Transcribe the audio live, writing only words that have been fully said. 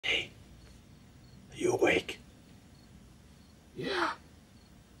Hey, are you awake? Yeah.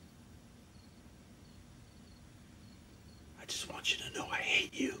 I just want you to know I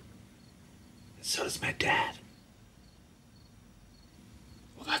hate you. And so does my dad.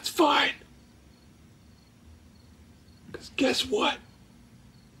 Well, that's fine. Because guess what?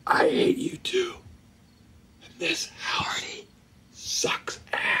 I hate you too. And this house sucks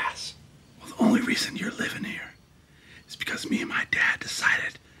ass. Well, the only reason you're living here is because me and my dad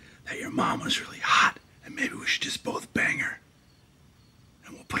decided that your mom was really hot and maybe we should just both bang her.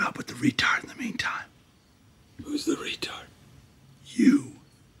 And we'll put up with the retard in the meantime. Who's the retard? You.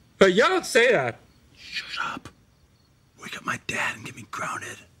 But y'all don't say that. Shut up. Wake up my dad and get me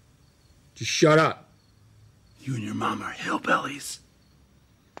grounded. Just shut up. You and your mom are hillbillies.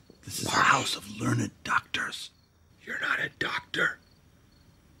 This is a house of learned doctors. You're not a doctor.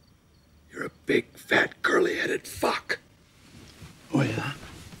 You're a big, fat, curly-headed fuck. Oh, yeah?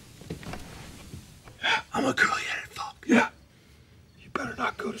 I'm a curly-headed fuck. Yeah. You better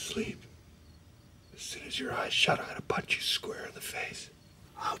not go to sleep. As soon as your eyes shut, I'm gonna punch you square in the face.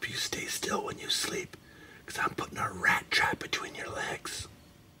 I hope you stay still when you sleep, because I'm putting a rat trap between your legs.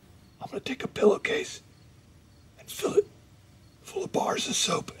 I'm gonna take a pillowcase and fill it full of bars of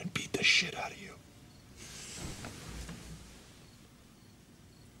soap and beat the shit out of you.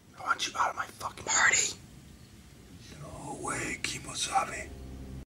 I want you out of my fucking party. No way, Kimosabe.